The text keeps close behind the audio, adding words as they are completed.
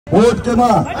Vote केमा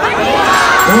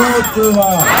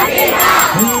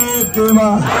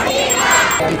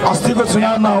अस्तिको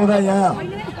चुनावमा आउँदा यहाँ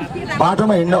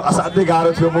बाटोमा हिँड्न असाध्यै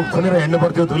गाह्रो थियो। मुख खोलेर हिँड्नु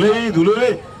पर्थ्यो।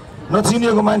 धुलोले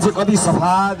नचिनिएको मान्छे कति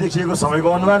सफा देखिएको सबैको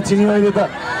अनुहार चिनियो। अहिले त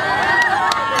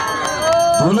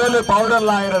धुलोले पाउडर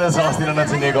लागेर रहेछ अस्ति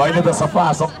नचिनेको। अहिले त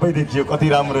सफा सबै देखियो। कति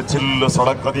राम्रो चिल्लो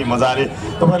सडक, कति मजाले।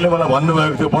 तपाईँले मलाई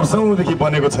भन्नुभएको थियो वर्षौँदेखि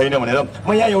बनेको छैन भनेर।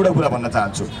 म यहाँ एउटा कुरा भन्न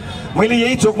चाहन्छु। मैले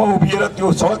यही चोकमा उभिएर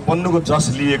त्यो सडक बन्नुको जस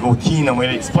लिएको थिइनँ।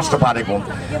 मैले स्पष्ट पारेको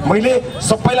मैले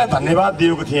सबैलाई धन्यवाद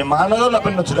दिएको थिएँ। महानगरलाई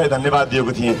पनि नछुटाइ धन्यवाद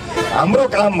दिएको थिएँ। हाम्रो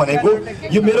काम भनेको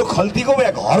यो मेरो खल्तीको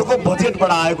या घरको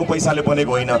बजेटबाट आएको पैसाले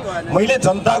बनेको होइन। मैले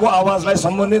जनताको आवाजलाई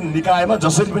सम्बन्धित निकायमा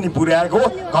जसरी पनि पुर्याएको हो,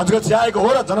 घचघच्याएको हो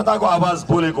र जनताको आवाज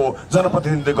बोलेको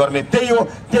जनप्रतिनिधित्व गर्ने त्यही हो।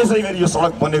 त्यसै गरी यो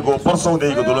सडक बनेको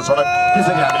वर्षौँदेखिको धुलो सडक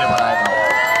त्यसरी हामीले बनाएका हौँ।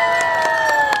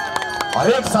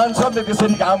 हरेक सांसदले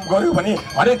त्यसरी काम गर्यो भने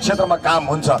हरेक क्षेत्रमा काम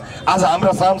हुन्छ। आज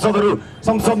हाम्रा सांसदहरू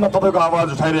संसदमा तपाईँको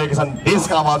आवाज उठाइरहेका छन्,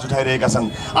 देशका आवाज उठाइरहेका छन्।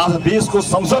 आज देशको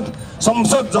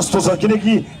संसद जस्तो छ,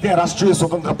 किनकि त्यहाँ राष्ट्रिय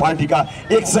स्वतन्त्र पार्टीका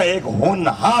 101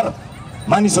 होनहार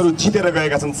मानिसहरू जितेर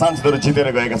गएका छन्, सांसदहरू जितेर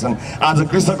गएका छन्। आज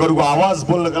कृषकहरूको आवाज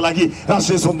बोल्नका लागि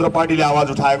राष्ट्रिय स्वतन्त्र पार्टीले आवाज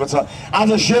उठाएको छ। आज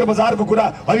शेयर बजारको कुरा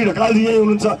हरि ढकालजी यही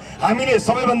हुनुहुन्छ। हामीले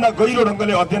सबैभन्दा गहिरो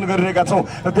ढङ्गले अध्ययन गरिरहेका छौँ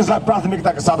र त्यसलाई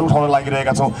प्राथमिकताका साथ उठाउन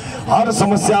लागिरहेका छौँ। हर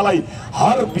समस्यालाई,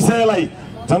 हर विषयलाई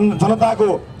जनताको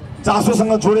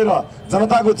चासोसँग जोडेर,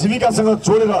 जनताको जीविकासँग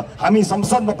जोडेर हामी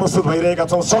संसदमा प्रस्तुत भइरहेका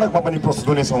छौँ, सडकमा पनि प्रस्तुत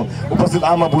हुनेछौँ। उपस्थित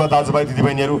आमा बुवा दाजुभाइ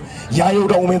दिदीबहिनीहरू, यहाँ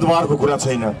एउटा उम्मेदवारको कुरा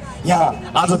छैन।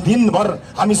 यहाँ आज दिनभर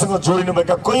हामीसँग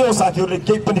जोडिनुभएका कयौँ साथीहरूले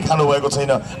केही पनि खानुभएको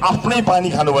छैन, आफ्नै पानी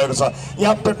खानुभएको छ।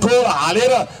 यहाँ पेट्रोल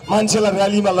हालेर मान्छेलाई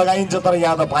र्यालीमा लगाइन्छ, तर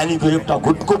यहाँ त पानीको एउटा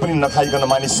घुटको पनि नखाइकन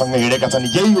मानिससँग हिँडेका छन्।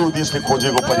 यही हो देशले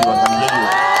खोजेको परिवर्तन, यही हो।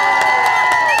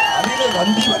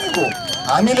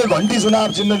 हामीले घन्टी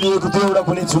चुनाव चिन्ह लिएको थियो। एउटा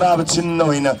कुनै चुनाव चिन्ह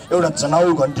होइन, एउटा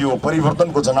जनाउ घन्टी हो,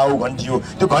 परिवर्तनको जनाउ घन्टी हो।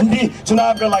 त्यो घन्टी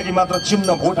चुनावका लागि मात्र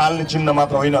चिन्ह, भोट हाल्ने चिन्ह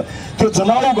मात्र होइन, त्यो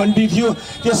जनाउ घन्टी थियो।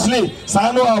 त्यसले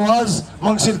सानो आवाज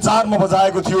मङ्सिर 4 मा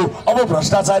बजाएको थियो। अब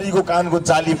भ्रष्टाचारीको कानको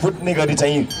जाली फुट्ने गरी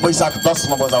चाहिँ वैशाख 10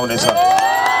 मा बजाउनेछ।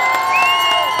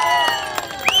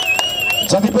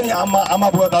 जति पनि आमा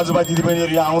बुवा दाजुभाइ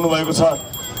दिदीबहिनीहरू यहाँ आउनुभएको छ,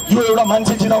 यो एउटा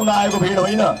मान्छे जिताउन आएको भिड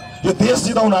होइन, यो देश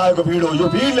जिताउन आएको भिड हो। यो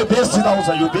भिडले देश जिताउँछ।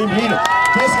 यो भिड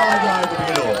देशका लागि आएको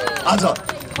भिड हो। आज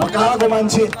म कहाँको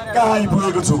मान्छे कहाँ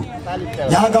आइपुगेको छु।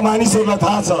 यहाँका मानिसहरूलाई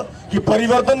थाहा छ कि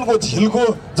परिवर्तनको झिल्को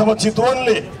जब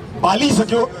चितवनले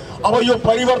बालिसक्यो, अब यो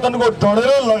परिवर्तनको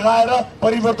डढेर लगाएर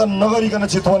परिवर्तन नगरिकन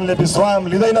चितवनले विश्राम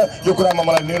लिँदैन। यो कुरामा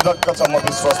मलाई निर्धक्क छ, म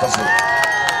विश्वस्त छु।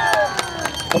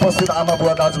 उपस्थित आमा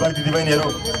बुवा दाजुभाइ दिदीबहिनीहरू,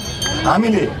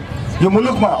 हामीले यो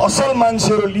मुलुकमा असल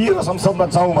मान्छेहरू लिएर संसदमा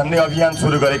जाउँ भन्ने अभियान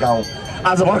सुरु गरेका हौँ।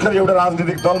 आज भर्खर एउटा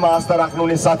राजनीतिक दलमा आस्था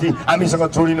राख्नुहुने साथी हामीसँग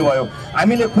जोडिनु भयो।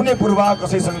 हामीले कुनै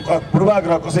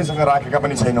पूर्वाग्रह कसैसँग राखेका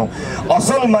पनि छैनौँ।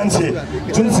 असल मान्छे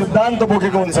जुन सिद्धान्त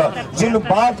बोकेको हुन्छ, जुन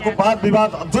वाद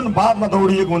विवाद, जुन वादमा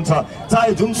दौडिएको हुन्छ,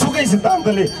 चाहे जुनसुकै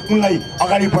सिद्धान्तले उनलाई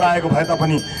अगाडि बढाएको भए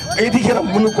तापनि यतिखेर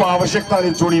मुलुकको आवश्यकताले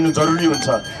जोडिनु जरुरी हुन्छ।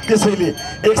 त्यसैले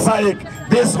 101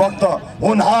 देशभक्त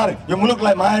होनहार, यो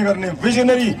मुलुकलाई माया गर्ने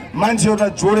भिजनरी मान्छेहरूलाई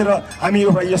जोडेर हामी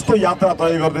एउटा यस्तो यात्रा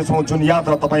तय गर्दैछौँ जुन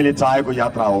यात्रा तपाईँले चाहेको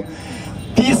यात्रा हो।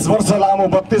 30 वर्ष लामो,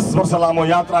 32 वर्ष लामो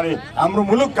यात्राले हाम्रो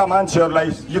मुलुकका मान्छेहरूलाई,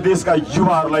 यो देशका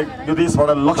युवाहरूलाई यो देशबाट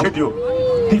लखेट्यो।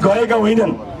 ती गएका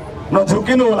होइनन्,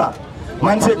 नझुकिनु होला।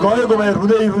 मान्छे गएको भए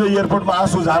रुँदै एयरपोर्टमा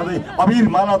आँसु झार्दै अबिर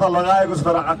मानवता लगाएको छ,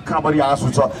 तर आँखाभरि आँसु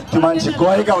छ। त्यो मान्छे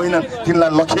गएका होइनन्, तिनलाई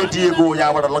लखेटिएको,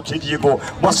 यहाँबाट लखेटिएको,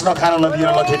 बस्न खान नदिएर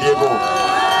लखेटिएको।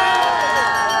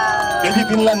 यदि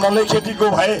तिनलाई नलेखेटिएको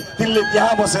भए तिनले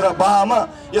त्यहाँ बसेर बामा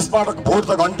यसबाट भोट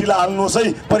त घन्टीलाई हाल्नुहोस् है,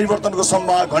 परिवर्तनको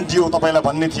सम्भावना घन्टी हो तपाईँलाई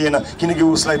भन्ने थिएन। किनकि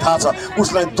उसलाई थाहा छ,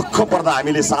 उसलाई दुःख पर्दा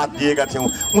हामीले साथ दिएका थियौँ।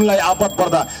 उनलाई आपत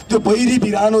पर्दा, त्यो बैरी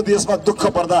बिरानो देशमा दुःख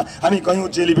पर्दा हामी कयौँ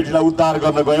चेलीबेटीलाई उद्धार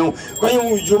गर्न गयौँ, कयौँ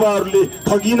युवाहरूले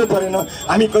ठगिनु परेन,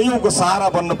 हामी कयौँको सहारा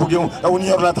बन्न पुग्यौँ। र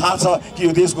उनीहरूलाई थाहा छ कि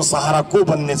यो देशको सहारा को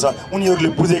बन्नेछ, उनीहरूले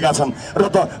बुझेका छन्। र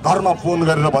त घरमा फोन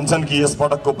गरेर भन्छन् कि यस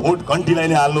पटकको भोट घन्टीलाई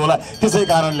नै हाल्नु होला। त्यसै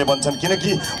कारणले भन्छन्,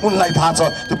 किनकि उनलाई थाहा छ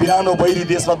त्यो बिरानो बैरी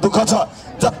देशमा दुःख छ,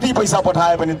 जति पैसा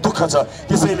पठाए पनि दुःख छ।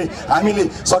 त्यसैले हामीले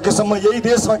सकेसम्म यही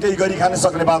देशमा केही गरी खान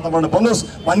सक्ने वातावरण बनोस्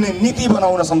भन्ने नीति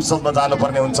बनाउन संसदमा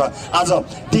जानुपर्ने हुन्छ। आज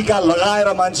टीका लगाएर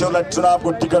मान्छेहरूलाई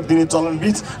चुनावको टिकट दिने चलन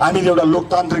बीच हामीले एउटा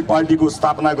लोकतान्त्रिक पार्टीको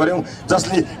स्थापना गऱ्यौँ,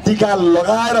 जसले टीका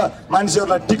लगाएर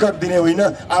मान्छेहरूलाई टिकट दिने होइन,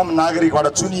 आम नागरिकबाट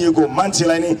चुनिएको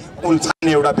मान्छेलाई नै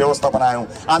छान्ने एउटा व्यवस्था बनायौँ।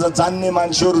 आज जान्ने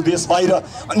मान्छेहरू देश बाहिर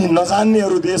अनि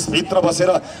नजान्नेहरू देशभित्र बसेर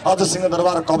अझ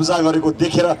सिंहदरबार कब्जा गरेको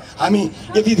देखेर हामी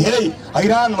यति धेरै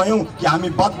हैरान भयौँ कि हामी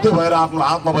बाध्य भएर आफ्नो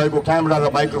हातमा भएको क्यामेरा र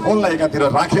माइक्रोफोनलाई एकातिर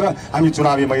राखेर हामी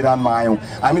चुनावी मैदानमा आयौँ।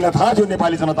 हामीलाई थाहा थियो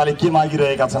नेपाली जनताले के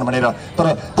मागिरहेका छन् भनेर, तर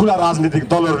ठुला राजनीतिक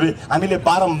दलहरूले हामीले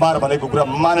बारम्बार भनेको कुरा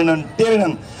मानेनन्,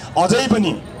 टेरेनन्।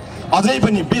 अझै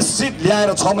पनि 20 सिट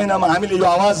ल्याएर 6 महिनामा हामीले यो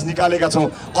आवाज निकालेका छौँ।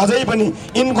 अझै पनि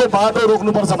यिनको बाटो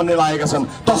रोक्नुपर्छ भन्ने लागेका छन्,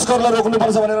 तस्करलाई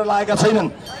रोक्नुपर्छ भनेर लागेका छैनन्,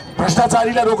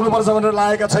 भ्रष्टाचारीलाई रोक्नुपर्छ भनेर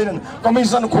लागेका छैनन्,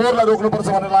 कमिसन खोरलाई रोक्नुपर्छ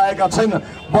भनेर लागेका छैनन्।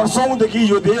 वर्षौँदेखि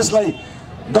यो देशलाई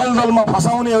दलदलमा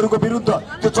फसाउनेहरूको विरुद्ध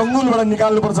त्यो चङ्गुलबाट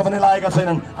निकाल्नुपर्छ भन्ने लागेका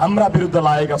छैनन्, हाम्रा विरुद्ध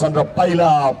लागेका छन् र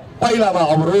पहिलामा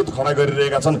अवरोध खडा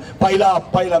गरिरहेका छन्,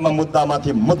 पहिलामा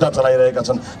मुद्दामाथि मुद्दा चलाइरहेका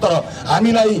छन्। तर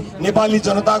हामीलाई नेपाली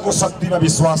जनताको शक्तिमा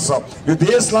विश्वास छ। यो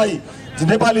देशलाई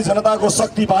नेपाली जनताको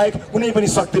शक्ति बाहेक कुनै पनि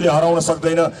शक्तिले हराउन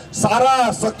सक्दैन।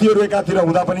 सारा शक्तिहरू एकातिर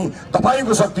हुँदा पनि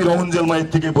तपाईँको शक्ति रहउन्जेल म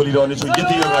यत्तिकै बोलिरहनेछु,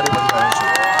 यति अगाडि बढिरहेछु।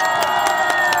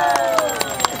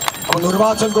 अब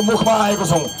निर्वाचनको मुखमा आएको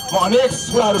छौँ, म अनेक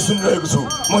कुराहरू सुनिरहेको छु।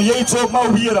 म यही चोकमा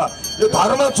उभिएर, यो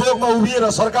धर्म चोकमा उभिएर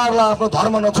सरकारलाई आफ्नो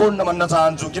धर्म नछोड्न भन्न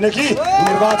चाहन्छु, किनकि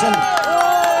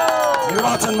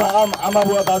निर्वाचनमा आमा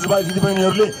बुवा दाजुभाइ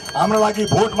दिदीबहिनीहरूले हाम्रो लागि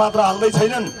भोट मात्र हाल्दै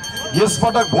छैनन्,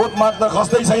 यसपटक भोट मात्र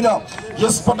खस्दै छैन,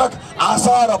 यसपटक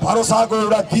आशा र भरोसाको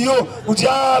एउटा दियो,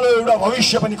 उज्यालो एउटा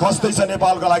भविष्य पनि खस्दैछ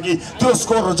नेपालका लागि।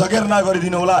 त्यसको जगेर्ना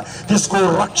गरिदिनु होला, त्यसको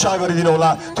रक्षा गरिदिनु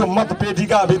होला। त्यो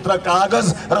मतपेटिका भित्र कागज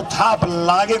र छाप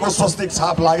लागेको, स्वस्तिक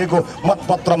छाप लागेको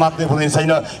मतपत्र मात्रै हुने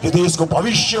छैन, यो देशको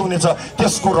भविष्य हुनेछ,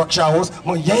 त्यसको रक्षा होस्।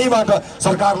 म यहीँबाट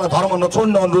सरकारलाई धर्म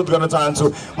नछोड्न अनुरोध गर्न चाहन्छु।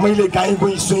 मैले काहीँ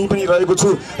कोही सुनि पनि रहेको छु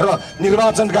र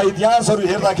निर्वाचनका इतिहासहरू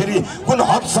हेर्दाखेरि कुन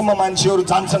हदसम्म मान्छेहरू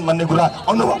जान्छन् भन्ने कुरा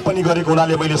अनुभव पनि गरेको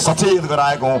हुनाले मैले सचेत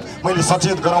गराएको हुँ। मैले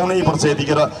सचेत गराउनै पर्छ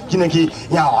यतिखेर, किनकि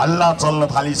यहाँ हल्ला चल्न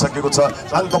थालिसकेको छ।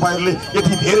 झन् तपाईँहरूले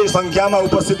यति धेरै सङ्ख्यामा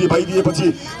उपस्थिति भइदिएपछि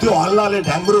त्यो हल्लाले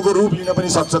ढ्याङ्ग्रोको रूप लिन पनि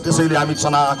सक्छ, त्यसैले हामी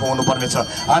चनाखो हुनुपर्नेछ।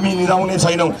 हामी निदाउने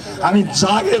छैनौँ, हामी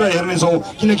जागेर हेर्नेछौँ,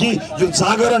 किनकि यो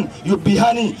जागरण, यो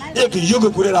बिहानी एक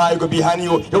युग पुरेर आएको बिहानी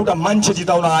हो, एउटा मान्छे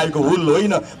जिताउन आएको हुल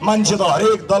होइन। मान्छे त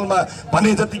हरेक दलमा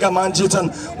भने जतिका मान्छे छन्,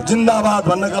 जिन्दाबाद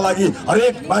भन्नका लागि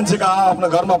हरेक मान्छेका आफ्नो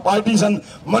घरमा पार्टी छन्,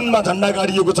 मनमा झन्डा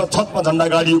गाडिएको छ, छतमा झन्डा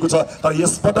गाडिएको छ। तर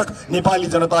यसपटक नेपाली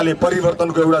जनताले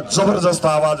परिवर्तनको एउटा जबरजस्त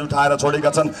आवाज उठाएर छोडेका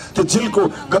छन्। त्यो झिल्को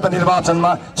गत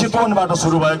निर्वाचनमा चितवनबाट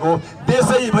सुरु भएको,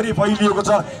 देशैभरि फैलिएको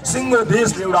छ। सिङ्गो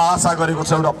देशले एउटा आशा गरेको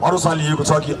छ, एउटा भरोसा लिएको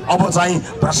छ कि अब चाहिँ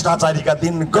भ्रष्टाचारीका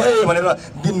दिन गए भनेर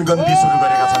दिनगन्ती सुरु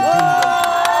गरेका छन्।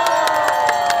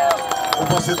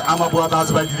 उपस्थित आमा बुवा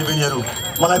दाजुभाइ दिदीबहिनीहरू,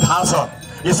 मलाई थाहा छ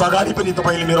यस अगाडि पनि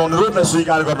तपाईँले मेरो अनुरोधलाई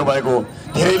स्वीकार गर्नुभएको हो।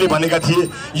 धेरैले भनेका थिए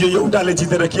यो एउटाले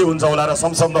जितेर के हुन्छ होला र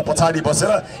संसदमा पछाडि बसेर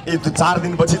 4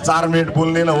 दिनपछि 4 मिनट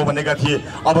बोल्ने न हो भनेका थिए।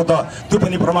 अब त त्यो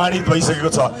पनि प्रमाणित भइसकेको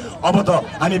छ। अब त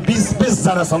हामी 20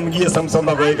 जना संघीय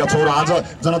संसदमा गएका छौँ र आज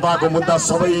जनताको मुद्दा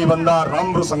सबैभन्दा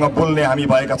राम्रोसँग बोल्ने हामी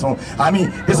भएका छौँ। हामी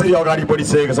त्यसरी अगाडि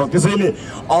बढिसकेका छौँ। त्यसैले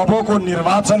अबको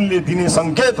निर्वाचनले दिने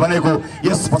सङ्केत भनेको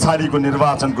यस पछाडिको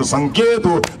निर्वाचनको सङ्केत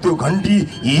हो। त्यो घन्टी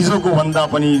हिजोको भन्दा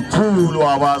पनि ठुलो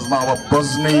आवाजमा अब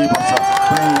बज्नै पर्छ।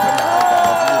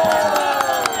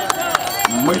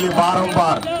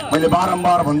 मैले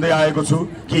बारम्बार भन्दै आएको छु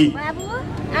कि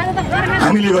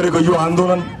हामीले गरेको यो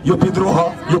आन्दोलन, यो विद्रोह,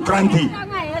 यो क्रान्ति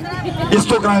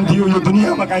यस्तो क्रान्ति हो, यो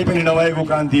दुनियाँमा कहीँ पनि नभएको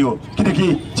क्रान्ति हो। किनकि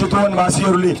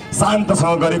चितवनवासीहरूले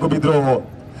शान्तसँग गरेको विद्रोह हो।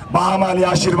 बाआमाले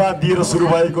आशीर्वाद दिएर सुरु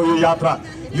भएको यो यात्रा,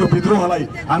 यो विद्रोहलाई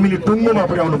हामीले टुङ्गोमा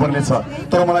पुर्याउनु पर्नेछ।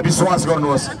 तर मलाई विश्वास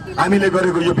गर्नुहोस्, हामीले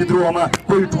गरेको यो विद्रोहमा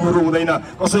कोही टुङ्गो हुँदैन,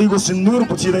 कसैको सिन्दुर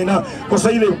पुछिँदैन,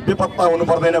 कसैले बेपत्ता हुनु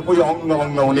पर्दैन, कोही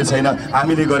अङ्ग हुने छैन।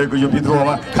 हामीले गरेको यो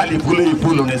विद्रोहमा खालि फुलै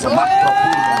फुल हुनेछ, मात्र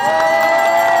फुल।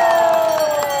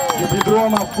 यो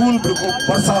विद्रोहमा फुलको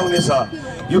वर्षा हुनेछ।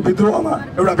 यो विद्रोहमा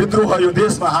एउटा विद्रोह यो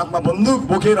देशमा हातमा बन्दुक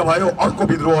बोकेर भयो, अर्को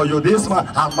विद्रोह यो देशमा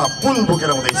हातमा फुल बोकेर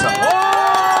हुँदैछ।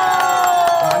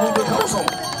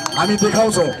 हामी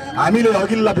देखाउँछौँ हामीले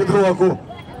अघिल्ला विद्रोहको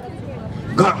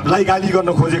लाई गाली गर्न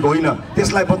खोजेको होइन,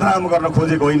 त्यसलाई बदनाम गर्न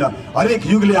खोजेको होइन। हरेक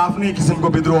युगले आफ्नै किसिमको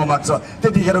विद्रोह माग्छ।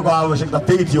 त्यतिखेरको आवश्यकता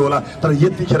त्यही थियो होला, तर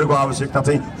यतिखेरको आवश्यकता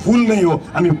चाहिँ फुल नै हो।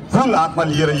 हामी फुल हातमा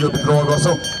लिएर यो विद्रोह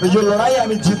गर्छौँ र यो लडाइँ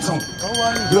हामी जित्छौँ।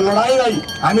 यो लडाइँलाई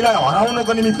हामीलाई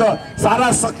हराउनको निमित्त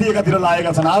सारा शक्ति एकातिर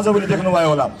लागेका छन्। आजभोलि देख्नुभयो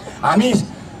होला, हामी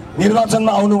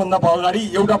निर्वाचनमा आउनुभन्दा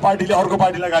अगाडि एउटा पार्टीले अर्को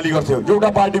पार्टीलाई गाली गर्थ्यो, एउटा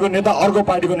पार्टीको नेता अर्को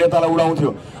पार्टीको नेतालाई उडाउँथ्यो।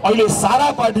 अहिले सारा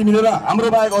पार्टी मिलेर हाम्रो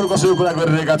बाहेक अरू कसैको कुरा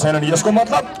गरिरहेका छैनन्। यसको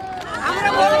मतलब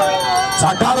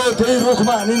झटारो त्यही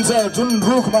रुखमा हानिन्छ जुन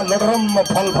रुखमा लडरम्म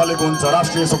फल फलेको हुन्छ।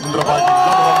 राष्ट्रिय स्वतन्त्र पार्टी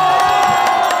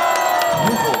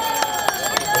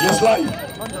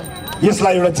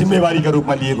यसलाई एउटा जिम्मेवारीका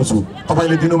रूपमा लिएको छु।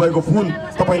 तपाईँले दिनुभएको फुल,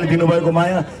 तपाईँले दिनुभएको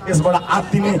माया, यसबाट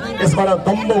आत्तिने, यसबाट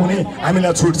दम्ब हुने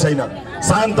हामीलाई छुट छैन।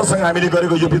 शान्तसँग हामीले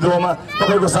गरेको यो विद्रोहमा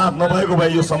तपाईँको साथ नभएको भए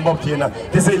यो सम्भव थिएन।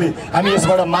 त्यसैले हामी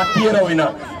यसबाट मातिएर होइन,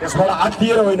 यसबाट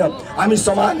आत्तिएर होइन, हामी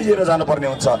सम्हालिएर जानुपर्ने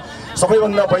हुन्छ।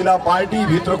 सबैभन्दा पहिला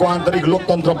पार्टीभित्रको आन्तरिक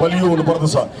लोकतन्त्र बलियो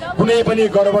हुनुपर्दछ। कुनै पनि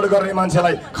गडबड गर्ने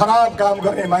मान्छेलाई, खराब काम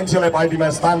गर्ने मान्छेलाई पार्टीमा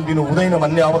स्थान दिनु हुँदैन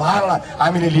भन्ने अवधारणा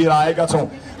हामीले लिएर आएका छौँ।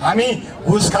 हामी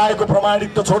घुस खाएको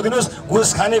प्रमाणित त छोडिदिनुहोस्,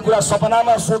 घुस खाने कुरा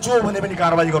सपनामा सोच्यो भने पनि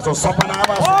कारबाही गर्छौँ।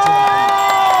 सपनामा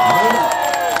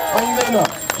पाइँदैन,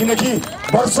 किनकि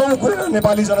वर्षौं कुरेर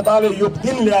नेपाली जनताले यो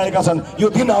दिन ल्याएका छन्। यो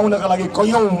दिन आउनका लागि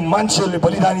कयौं मान्छेहरूले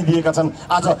बलिदानी दिएका छन्।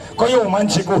 आज कयौं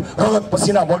मान्छेको रगत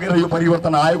पसिना बगेर यो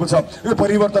परिवर्तन आएको छ। यो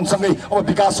परिवर्तनसँगै अब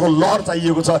विकासको लहर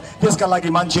चाहिएको छ। त्यसका लागि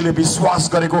मान्छेले विश्वास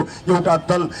गरेको एउटा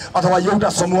दल अथवा एउटा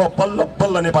समूह बल्ल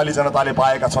बल्ल नेपाली जनताले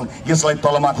पाएका छन्। यसलाई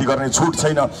तलमाथि गर्ने छुट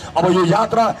छैन। अब यो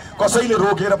यात्रा कसैले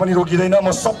रोकेर पनि रोकिँदैन।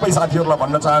 म सबै साथीहरूलाई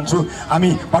भन्न चाहन्छु,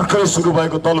 हामी भर्खरै सुरु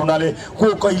भएको दल हुनाले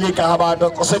को कहिले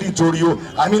कहाँबाट कसरी जोडियो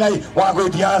हामीलाई उहाँको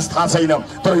इतिहास थाहा छैन।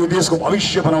 तर यो देशको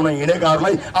भविष्य बनाउन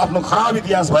हिँडेकाहरूलाई आफ्नो खराब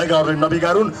इतिहास भएकाहरूले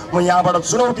नबिगारुन्। म यहाँबाट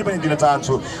चुनौती पनि दिन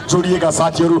चाहन्छु। जोडिएका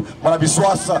साथीहरू मलाई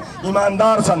विश्वास छ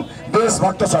इमान्दार छन्,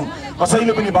 देशभक्त छन्,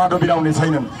 कसैले पनि बाटो बिराउने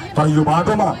छैनन्। तर यो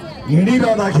बाटोमा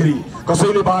हिँडिरहँदाखेरि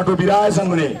कसैले बाटो बिराएछन्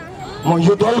भने म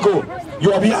यो दलको यो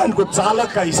अभियानको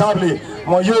चालकका हिसाबले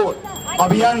म यो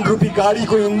अभियान रूपी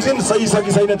गाडीको इन्जिन सही छ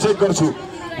कि छैन चेक गर्छु।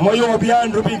 म यो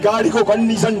अभियान रूपी गाडीको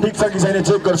कन्डिसन ठिक छ कि छैन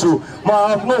चेक गर्छु। म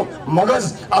आफ्नो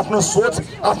मगज, आफ्नो सोच,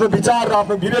 आफ्नो विचार र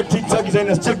आफ्नो विवेक ठिक छ कि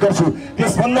छैन चेक गर्छु।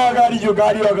 त्यसभन्दा अगाडि यो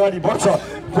गाडी अगाडि बढ्छ,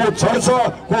 को चढ्छ,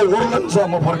 को ओर्लन्छ,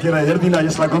 म फर्केर हेर्दिनँ।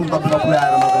 यसलाई गन्तव्यमा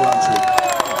पुर्याएर मात्र लान्छु।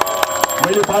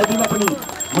 मैले पार्टीमा पनि,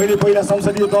 मैले पहिला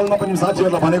संसदीय दलमा पनि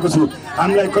साथीहरूलाई भनेको छु,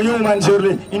 हामीलाई कयौं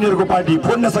मान्छेहरूले यिनीहरूको पार्टी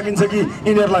फोड्न सकिन्छ कि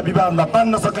यिनीहरूलाई विवादमा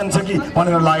तान्न सकिन्छ कि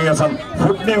भनेर लागेका छन्।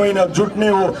 फुट्ने होइन, जुट्ने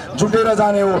हो, जुटेर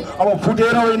जाने हो। अब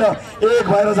फुटेर होइन, एक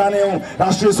भएर जाने हो।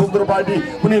 राष्ट्रिय स्वतन्त्र पार्टी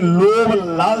कुनै लोभ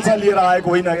लालसा लिएर आएको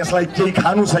होइन। यसलाई केही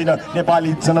खानु छैन,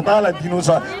 नेपाली जनतालाई दिनु छ।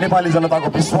 नेपाली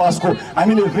जनताको विश्वासको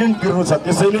हामीले ऋण तिर्नु छ।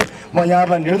 त्यसैले म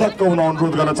यहाँहरूलाई निर्धक्क हुन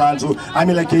अनुरोध गर्न चाहन्छु।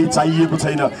 हामीलाई केही चाहिएको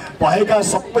छैन। भएका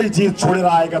सबै चिज छोडेर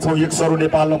आएका छौँ। एक सरो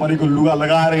नेपालमा भनेको लुगा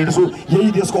लगाएर हिँड्छु,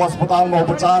 यही देशको अस्पतालमा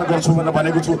उपचार गर्छु भनेर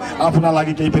भनेको छु। आफ्ना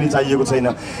लागि केही पनि चाहिएको छैन।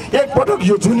 एकपटक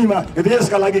यो जुनीमा यो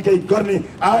देशका लागि केही गर्ने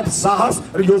आँट, साहस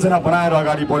र योजना बनाएर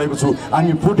अगाडि बढेको छु।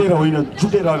 हामी फुटेर होइन,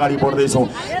 जुटेर अगाडि बढ्दैछौँ।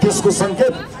 त्यसको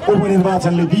सङ्केत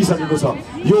उपनिर्वाचनले दिइसकेको छ।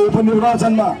 यो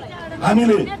उपनिर्वाचनमा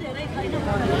हामीले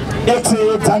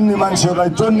 101 जान्ने मान्छेहरूलाई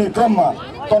जोड्ने क्रममा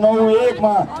तनहु 1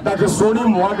 मा डाक्टर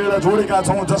स्वर्णिम वाग्लेलाई जोडेका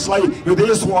छौँ, जसलाई यो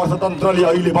देशको अर्थतन्त्रले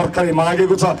अहिले भर्खरै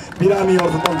मागेको छ। बिरामी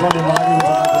अर्थतन्त्रले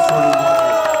मागेको छ।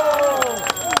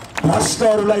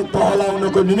 भ्रष्टहरूलाई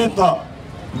तहलाउनको निमित्त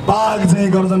बाघ चाहिँ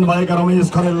गर्जन भएका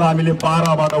रमेश खरेललाई हामीले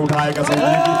 12बाट उठाएका छौँ।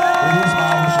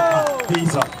 त्यही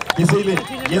छ। त्यसैले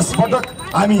यसपटक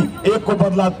हामी 1 को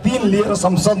बदला 3 लिएर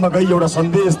संसदमा गई एउटा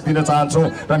सन्देश दिन चाहन्छौँ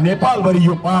र नेपालभरि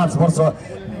यो 5 वर्ष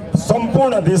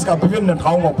सम्पूर्ण देशका विभिन्न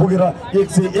ठाउँमा पुगेर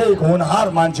 101 होनहार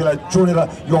मान्छेलाई जोडेर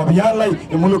यो अभियानलाई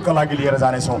यो मुलुकका लागि लिएर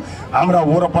जानेछौँ। हाम्रा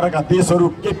वरपरका देशहरू,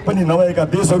 केही पनि नभएका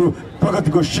देशहरू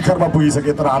प्रगतिको शिखरमा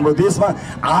पुगिसके, तर हाम्रो देशमा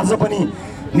आज पनि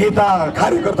नेता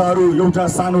कार्यकर्ताहरू एउटा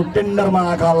सानो टेन्डरमा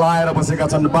आँखा लाएर बसेका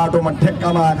छन्, बाटोमा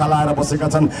ठेक्कामा आँखा लाएर बसेका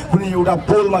छन्, कुनै एउटा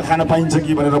पोलमा खान पाइन्छ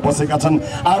कि भनेर बसेका छन्,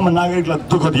 आम नागरिकलाई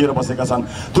दुःख दिएर बसेका छन्।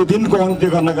 त्यो दिनको अन्त्य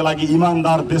गर्नका लागि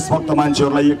इमान्दार देशभक्त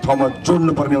मान्छेहरूलाई एक ठाउँमा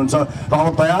जोड्नुपर्ने हुन्छ र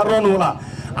अब तयार रहनुहोला।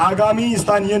 आगामी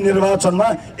स्थानीय निर्वाचनमा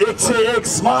 101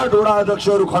 स्मार्ट वडा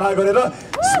अध्यक्षहरू खडा गरेर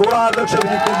वडा अध्यक्ष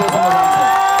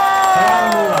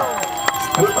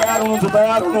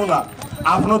तयार हुनुहोला।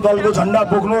 आफ्नो दलको झन्डा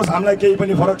बोक्नुहोस्, हामीलाई केही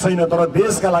पनि फरक छैन। तर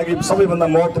देशका लागि सबैभन्दा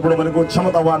महत्त्वपूर्ण भनेको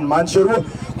क्षमतावान मान्छेहरू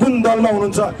कुन दलमा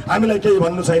हुनुहुन्छ हामीलाई केही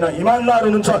भन्नु छैन। इमान्दार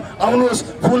हुनुहुन्छ, आउनुहोस्,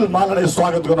 फुल मालाले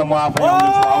स्वागत गर्न म आफै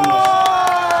आउनेछु। आउनुहोस्,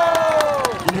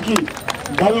 किनकि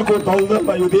दलको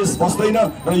दलदलमा यो देश बस्दैन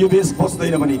र यो देश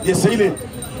बस्दैन पनि। त्यसैले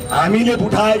हामीले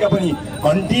उठाएका पनि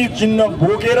घन्टी चिन्ह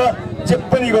बोकेर जे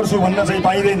पनि गर्छु भन्न चाहिँ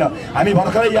पाइँदैन। हामी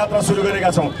भर्खरै यात्रा सुरु गरेका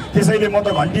छौँ। त्यसैले म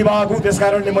त घन्टी बागु, त्यस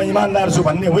कारणले म इमान्दार छु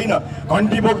भन्ने होइन।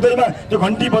 घन्टी बोक्दैमा त्यो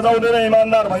घन्टी बजाउँदैन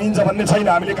इमान्दार भनिन्छ भन्ने छैन।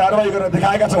 हामीले कारवाही गरेर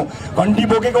देखाएका छौँ। घन्टी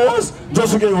बोकेको होस्,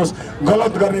 जोसुकै होस्,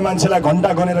 गलत गर्ने मान्छेलाई घन्टा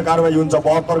गनेर कारवाही हुन्छ।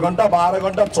 72 घन्टा, 12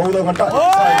 घन्टा, 14 घन्टा, 6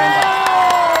 घन्टा।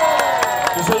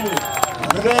 त्यसैले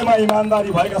हृदयमा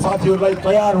इमान्दारी भएका साथीहरूलाई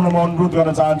तयार हुन म अनुरोध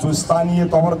गर्न चाहन्छु। स्थानीय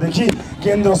तवरदेखि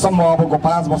केन्द्रसम्म अबको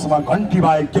 5 वर्षमा घन्टी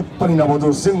बाहेक के पनि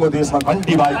नबजोस्, सिङ्गो देशमा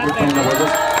घन्टी बाहेक के पनि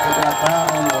नबजोस्, तयार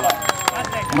हुनुहोला।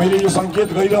 मैले यो सङ्केत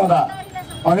गरिरहँदा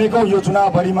अनेकौँ यो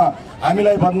चुनावभरिमा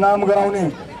हामीलाई बदनाम गराउने,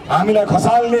 हामीलाई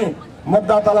खसाल्ने,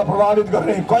 मतदातालाई प्रभावित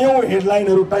गर्ने कयौँ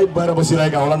हेडलाइनहरू टाइप भएर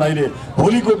बसिरहेका होलान्। अहिले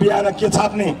भोलिको बिहान के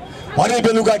छाप्ने, भरे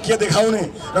बेलुका के देखाउने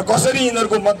र कसरी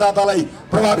यिनीहरूको मतदातालाई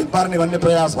प्रभावित पार्ने भन्ने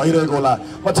प्रयास भइरहेको होला।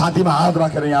 म छातीमा हात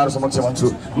राखेर यहाँहरू समक्ष भन्छु,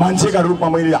 मान्छेका रूपमा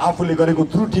मैले आफूले गरेको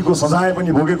त्रुटिको सजाय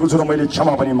पनि भोगेको छु र मैले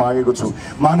क्षमा पनि मागेको छु।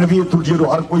 मानवीय त्रुटिहरू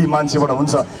हर कोही मान्छेबाट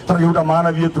हुन्छ, तर एउटा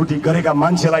मानवीय त्रुटि गरेका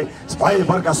मान्छेलाई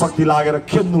भयभरका शक्ति लागेर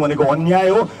खेद्नु भनेको अन्याय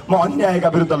हो। म अन्यायका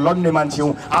विरुद्ध लड्ने मान्छे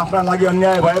हुँ। आफ्ना लागि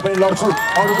अन्याय भए पनि लड्छु,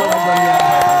 अरूको लागि अन्याय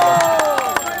भए पनि लड्छु।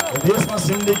 देशमा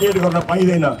सिन्डिकेट गर्न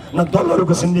पाइँदैन, न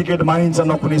दलहरूको सिन्डिकेट मानिन्छ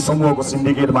न कुनै समूहको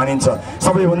सिन्डिकेट मानिन्छ।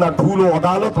 सबैभन्दा ठुलो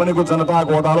अदालत भनेको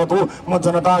जनताको अदालत हो। म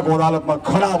जनताको अदालतमा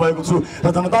खडा भएको छु र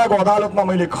जनताको अदालतमा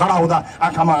मैले खडा हुँदा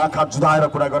आँखामा आँखा जुदाएर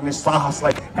कुरा गर्ने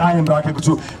साहसलाई कायम राखेको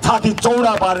छु। छाती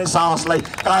चौडा पार्ने साहसलाई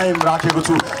कायम राखेको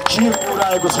छु। शिर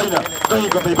उडाएको छैन, कहीँ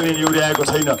कतै पनि निहुर्याएको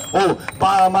छैन। हो,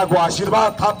 बाआमाको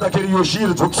आशीर्वाद थाप्दाखेरि यो शिर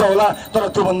झुक्छ होला, तर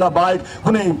त्योभन्दा बाहेक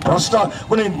कुनै भ्रष्ट,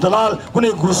 कुनै दलाल, कुनै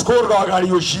घुसखोरको अगाडि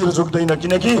यो शिर झुक्दैन,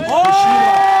 किनकि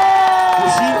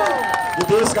यो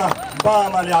देशका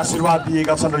बाआमाले आशीर्वाद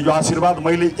दिएका छन् र यो आशीर्वाद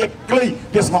मैले एक्लै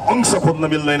त्यसमा अंश खोज्न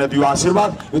मिल्दैन। त्यो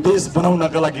आशीर्वाद यो देश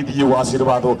बनाउनका लागि दिएको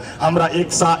आशीर्वाद हो। हाम्रा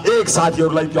एक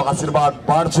साथीहरूलाई त्यो आशीर्वाद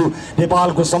बाँड्छु।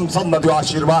 नेपालको संसदमा त्यो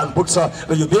आशीर्वाद पुग्छ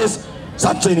र यो देश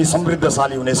साँच्चै नै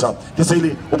समृद्धशाली हुनेछ।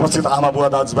 त्यसैले उपस्थित आमा बुवा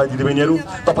दाजुभाइ दिदीबहिनीहरू,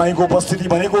 तपाईँको उपस्थिति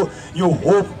भनेको यो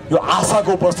होप, यो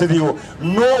आशाको उपस्थिति हो।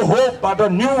 नो होपबाट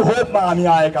न्यू होपमा हामी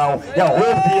आएका हौँ। यहाँ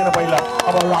होप दिएन पहिला,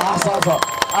 अब आशा छ।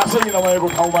 आशै नभएको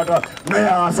ठाउँबाट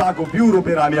नयाँ आशाको बिउ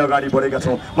रोपेर हामी अगाडि बढेका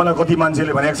छौँ। मलाई कति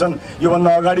मान्छेले भनेका छन्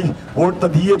योभन्दा अगाडि भोट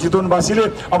त दिए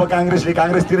चितवनवासीले, अब काङ्ग्रेसले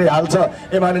काङ्ग्रेसतिरै हाल्छ,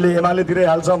 एमाले एमालेतिरै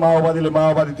हाल्छ, माओवादीले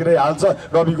माओवादीतिरै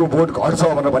हाल्छ, रविको भोट घट्छ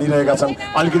भनेर भनिरहेका छन्,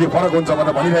 अलिकति फरक हुन्छ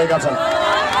भनेर भनिरहेका छन्।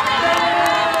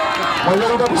 मैले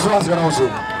एउटा विश्वास गराउँछु,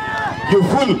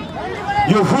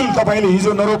 यो फुल तपाईँले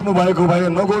हिजो नरोप्नु भएको भए,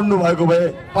 नगोड्नु भएको भए,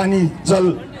 पानी जल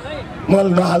मल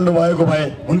नहाल्नु भएको भए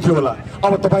हुन्थ्यो होला।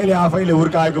 अब तपाईँले आफैले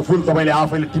हुर्काएको फुल तपाईँले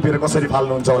आफैले टिपेर कसरी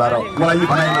फाल्नुहुन्छ होला र मलाई यो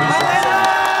भनाइको विश्वास छ।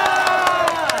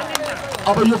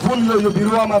 अब यो फुल यो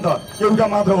बिरुवामा त एउटा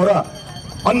मात्र हो र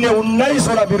अन्य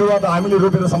 19वटा बिरुवा त हामीले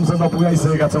रोपेर संसदमा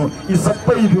पुगाइसकेका छौँ। यी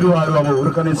सबै बिरुवाहरू अब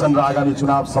हुर्कने छन् र आगामी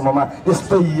चुनावसम्ममा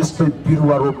यस्तै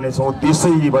बिरुवा रोप्नेछौँ,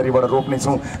 देशैभरिबाट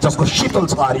रोप्नेछौँ, जसको शीतल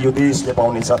छारी यो देशले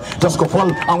पाउनेछ, जसको फल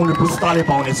आउने पुस्ताले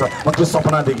पाउनेछ। म त्यो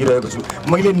सपना देखिरहेको छु।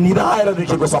 मैले निधाएर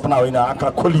देखेको सपना होइन,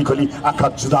 आँखा खोली आँखा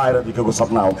जुदाएर देखेको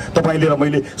सपना हो। तपाईँले र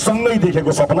मैले सँगै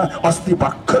देखेको सपना, अस्ति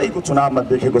भर्खरैको चुनावमा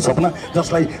देखेको सपना,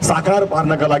 जसलाई साकार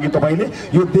पार्नका लागि तपाईँले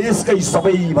यो देशकै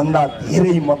सबैभन्दा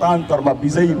धेरै मतान्तरमा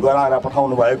विजयी गराएर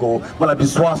पठाउनु भएको हो। मलाई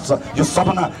विश्वास छ यो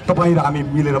सपना तपाईँ र हामी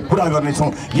मिलेर पुरा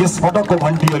गर्नेछौँ। यस पटकको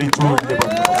घन्टी अलि जोड्ने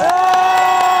पर्छ,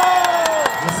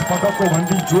 यस पटकको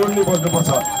घन्टी जोड्ने पर्नुपर्छ।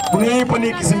 कुनै पनि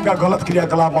किसिमका गलत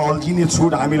क्रियाकलापमा अल्झिने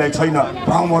छुट हामीलाई छैन।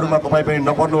 भ्रमहरूमा तपाईँ पनि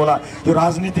नपर्नु होला। यो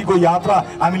राजनीतिको यात्रा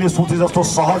हामीले सोचे जस्तो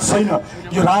सहज छैन।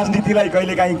 यो राजनीतिलाई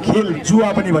कहिलेकाहीँ खेल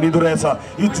जुवा पनि भनिँदो रहेछ।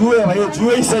 यो जुवा भयो,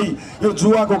 जुवै सही, यो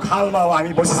जुवाको खालमा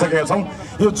हामी बसिसकेका छौँ।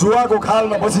 यो जुवाको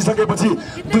खालमा बसिसकेपछि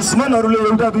दुश्मनहरूले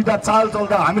एउटा दुईटा चाल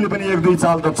चल्दा हामीले पनि एक दुई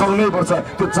चाल त चल्नै पर्छ।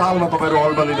 त्यो चालमा तपाईँहरू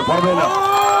अल्बलिनु पर्दैन,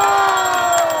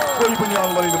 कोही पनि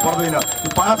अल्बलिनु पर्दैन। यो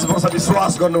 5 वर्ष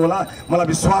विश्वास गर्नु होला। मलाई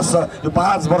विश्वास छ यो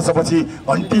 5 वर्षपछि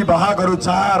घन्टी वाहकहरू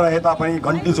जहाँ रहे तापनि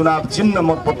घन्टी चुनाव चिन्ह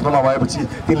मतपत्रमा भएपछि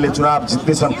तिनले चुनाव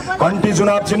जित्नेछन्। घन्टी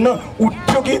चुनाव चिन्ह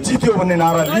उठ्यो कि जित्यो भन्ने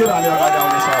नारा लिएर हामी अगाडि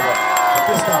आउनेछ। अब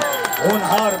त्यस्ता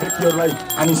होनहार व्यक्तिहरूलाई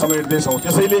हामी समेट्दैछौँ।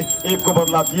 त्यसैले 1 को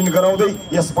बदला 3 गराउँदै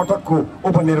यस पटकको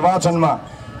उपनिर्वाचनमा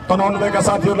तनाउनुभएका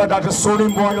साथीहरूलाई डाक्टर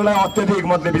सोडिम बोइनलाई अत्यधिक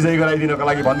मतले विजयी गराइदिनको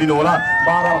लागि भनिदिनु होला।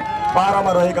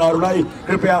 12मा रहेकाहरूलाई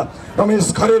कृपया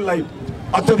रमेश खरेललाई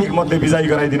अत्यधिक मतले विजयी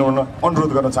गराइदिनु हुन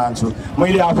अनुरोध गर्न चाहन्छु।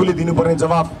 मैले आफूले दिनुपर्ने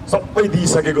जवाब सबै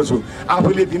दिइसकेको छु।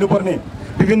 आफूले दिनुपर्ने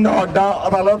विभिन्न अड्डा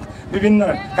अदालत विभिन्न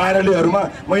कार्यालयहरूमा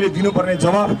मैले दिनुपर्ने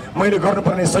जवाब, मैले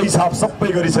गर्नुपर्ने सही छाप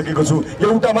सबै गरिसकेको छु।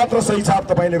 एउटा मात्र सही छाप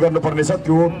तपाईँले गर्नुपर्ने छ,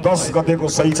 त्यो 10 गतेको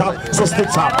सही छाप, स्वस्तिक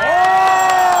छाप।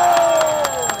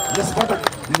 यसपटक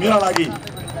मेरा लागि,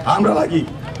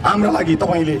 हाम्रा लागि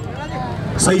तपाईँले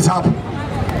सही छाप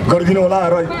गरिदिनु होला।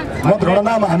 र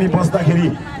मतगणनामा हामी बस्दाखेरि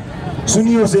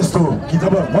सुनियोस् यस्तो कि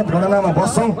जब मतगणनामा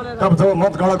बस्छौँ तब जब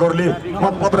मतगणकहरूले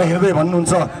मतपत्र हेर्दै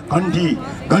भन्नुहुन्छ घन्टी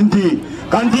घन्टी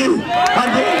घन्टी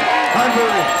घन्टी घन्टी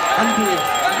घन्टी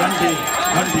घन्टी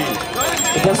घन्टी।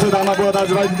 उपस्थित आमा बुवा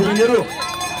दाजुभाइ दिदीबहिनीहरू,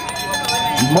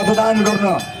 मतदान गर्न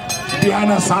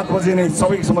बिहान 7 बजे नै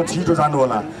सबैसम्म छिटो जानु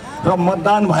होला र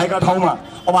मतदान भएका ठाउँमा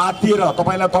अब आत्तिएर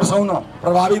तपाईँलाई तर्साउन,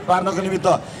 प्रभावित पार्नको निमित्त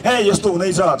यस्तो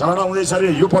हुँदैछ, झगडा हुँदैछ अरे,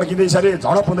 यो पर्किँदैछ अरे,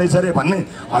 झडप हुँदैछ अरे भन्ने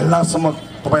हल्लासम्म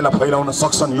तपाईलाई फैलाउन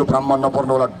सक्छन्। यो भ्रममा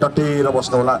नपर्नु होला, डटेर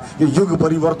बस्नु होला। यो युग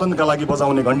परिवर्तनका लागि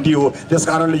बजाउने घन्टी हो।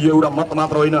 त्यसकारणले यो एउटा मत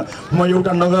मात्र होइन, म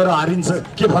एउटा नगएर हारिन्छ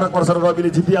के फरक पर्छ र रविले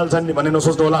जितिहाल्छन् नि भन्ने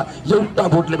नसोच्नु होला। एउटा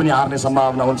भोटले पनि हार्ने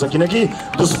सम्भावना हुन्छ, किनकि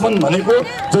दुश्मन भनेको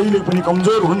जहिले पनि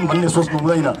कमजोर हुन् भन्ने सोच्नु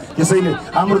हुँदैन। त्यसैले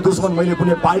हाम्रो दुश्मन मैले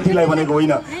कुनै पार्टीलाई भनेको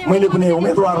होइन, मैले कुनै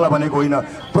उम्मेदवारलाई भनेको होइन,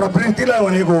 प्रवृत्तिलाई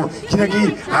भनेको हो। किनकि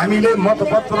हामीले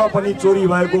मतपत्र पनि चोरी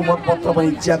भएको, मतपत्र पनि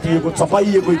च्यातिएको,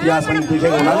 चपाइएको इतिहास पनि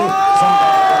देखेको हुनाले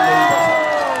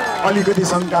अलिकति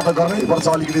शङ्का त गर्नै पर्छ,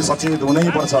 अलिकति सचेत हुनै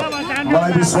पर्छ।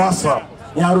 मलाई विश्वास छ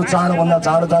यहाँहरू चाँडोभन्दा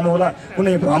चाँडो जानु होला,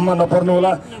 कुनै भ्रममा नपर्नु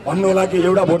होला। भन्नु होला कि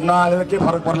एउटा भोट नहालेर के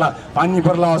फरक पर्ला, पानी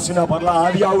पर्ला, असिना पर्ला,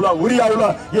 आँधी आउला, हुरी आउला।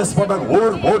 यसपटक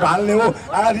भोट हाल्ने हो,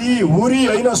 आँधी हुरी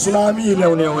होइन सुनामी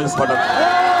ल्याउने हो यसपटक।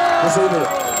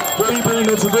 त्यसैले कोही पनि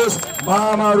नछुटोस्,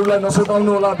 बाआमाहरूलाई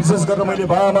नसुताउनु होला। विशेष गरेर मैले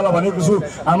बाआमालाई भनेको छु,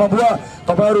 आमा बुवा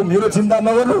तपाईँहरू मेरो चिन्ता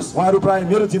नगर्नुहोस्। उहाँहरू प्रायः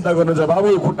मेरो चिन्ता गर्नुहुन्छ, बाबु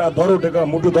खुट्टा दह्रो टेक,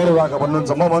 मुटु दह्रो राख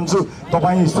भन्नुहुन्छ। म भन्छु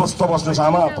तपाईँ स्वस्थ बस्नुहोस्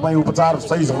आमा, तपाईँ उपचार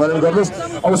सही सँगले गर्नुहोस्,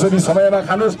 औषधि समयमा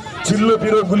खानुहोस्, चिल्लो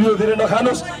पिरो गुलियो धेरै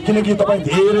नखानुहोस्। किनकि तपाईँ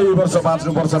धेरै वर्ष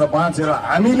बाँच्नुपर्छ र बाँचेर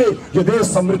हामीले यो देश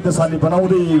समृद्धशाली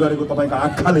बनाउँदै गरेको तपाईँको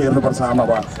आँखाले हेर्नुपर्छ आमा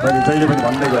बुवा, मैले जहिले पनि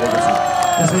भन्दै गरेको छु।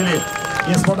 त्यसैले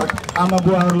यसपटक आमा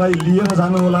बुवाहरूलाई लिएर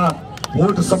जानु होला,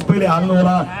 भोट सबैले हाल्नु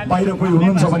होला। बाहिर कोही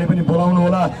हुनुहुन्छ भने पनि बोलाउनु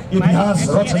होला। इतिहास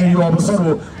रच्ने यो अवसर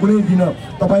हो। कुनै दिन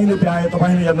तपाईँले भ्याए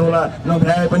तपाईँले हेर्नु होला,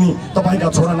 नभ्याए पनि तपाईँका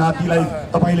छोरा नातिलाई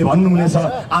तपाईँले भन्नुहुनेछ।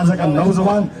 आजका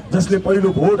नौजवान जसले पहिलो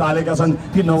भोट हालेका छन्,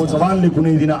 ती नौजवानले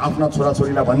कुनै दिन आफ्ना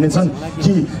छोराछोरीलाई भन्ने छन्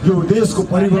कि यो देशको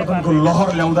परिवर्तनको लहर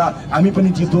ल्याउँदा हामी पनि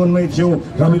चितवनमै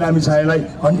थियौँ। रवि लामिछानेलाई,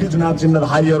 घन्टी चुनाव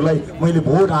चिन्हधारीहरूलाई मैले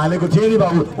भोट हालेको थिएँ नि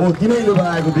बाबु, हो तिमीले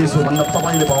बनाएको देश हो भनेर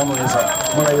तपाईँले पाउनुहुनेछ।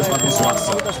 मलाई यसमा विश्वास छ।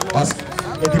 हस्,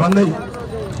 यति भन्दै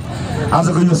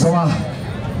आजको यो सभा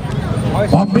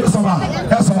भव्य सभा,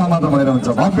 यहाँ सभा मात्र भएर हुन्छ,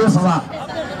 भव्य सभा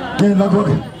केही लगभग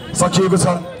सकिएको छ।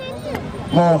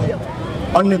 म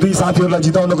अन्य दुई साथीहरूलाई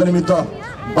जिताउनको निमित्त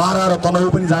बारा र तनहु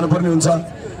पनि जानुपर्ने हुन्छ।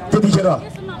 त्यतिखेर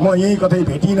म यहीँ कतै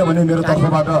भेटिनँ भने मेरो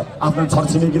तर्फबाट आफ्नो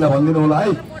छरछिमेकीलाई भनिदिनु होला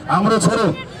है, हाम्रो छोरो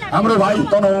हाम्रो भाइ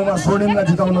तनहुमा स्वर्णिमलाई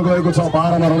जिताउन गएको छ,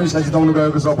 बारामा रमेशलाई जिताउन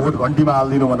गएको छ, भोट घन्टीमा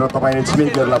हालिदिनु भनेर तपाईँले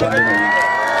छिमेकीहरूलाई भनिदिनु होला।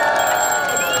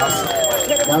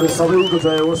 यहाँहरू सबैको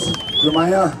जय होस्। यो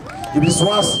माया, यो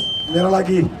विश्वास मेरो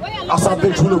लागि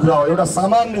असाध्यै ठुलो कुरा हो। एउटा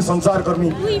सामान्य संसारकर्मी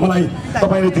मलाई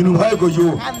तपाईँले दिनुभएको यो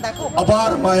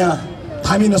अपार माया,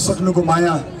 थामी नसक्नुको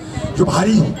माया, यो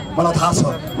भारी मलाई थाहा छ।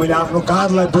 मैले आफ्नो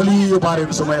काँधलाई बलियो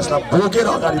पारेको छु, म यसलाई बोकेर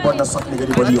अगाडि बढ्न सक्ने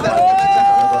गरी बलियो पारेको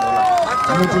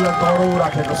मुटुलाई तौरो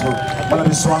राखेको छु। मलाई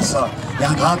विश्वास छ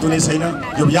यहाँ घात हुने छैन।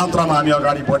 यो यात्रामा हामी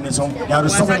अगाडि बढ्नेछौँ। यहाँहरू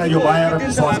सबैलाई यो माया र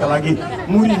विश्वासका लागि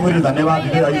मुरी मुरी धन्यवाद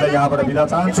दिँदै अहिले यहाँबाट बिदा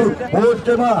चाहन्छु। भोट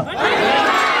केमा,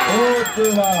 भोट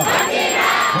केमा,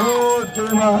 भोट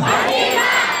केमा,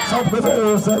 सबको जय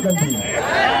होस्।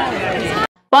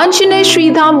 Panchanay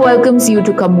Sridham welcomes you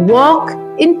to come walk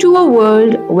into a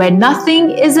world where nothing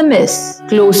is amiss.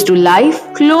 Close to life,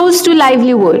 close to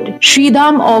livelihood.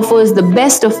 Sridham offers the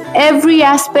best of every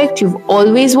aspect you've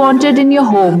always wanted in your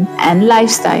home and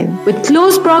lifestyle. With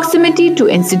close proximity to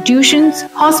institutions,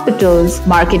 hospitals,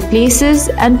 marketplaces,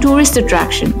 and tourist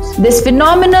attractions. This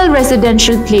phenomenal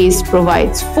residential place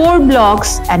provides 4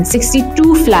 blocks and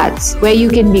 62 flats where you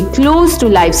can be close to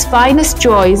life's finest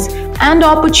joys and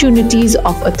opportunities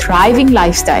of a thriving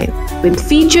lifestyle. With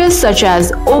features such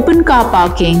as open car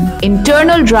parking,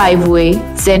 internal driveway,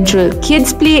 central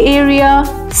kids play area,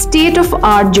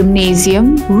 state-of-art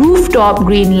gymnasium, rooftop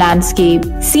green landscape,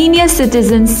 senior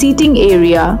citizen seating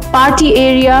area, party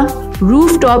area,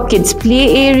 rooftop kids play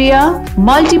area,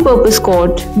 multi-purpose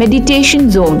court, meditation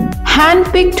zone.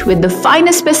 Handpicked with the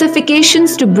finest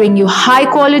specifications to bring you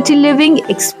high-quality living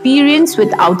experience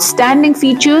with outstanding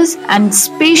features and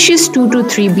spacious 2 to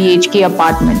 3 BHK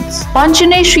apartments.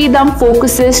 Panchanay Sridham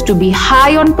focuses to be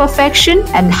high on perfection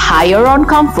and higher on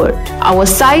comfort. Our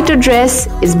site address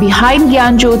is behind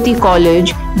Gyan Jyoti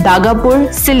College, Dagapur,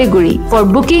 Siliguri. For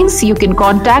bookings, you can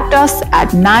contact us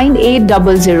at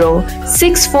 9800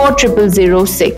 64006.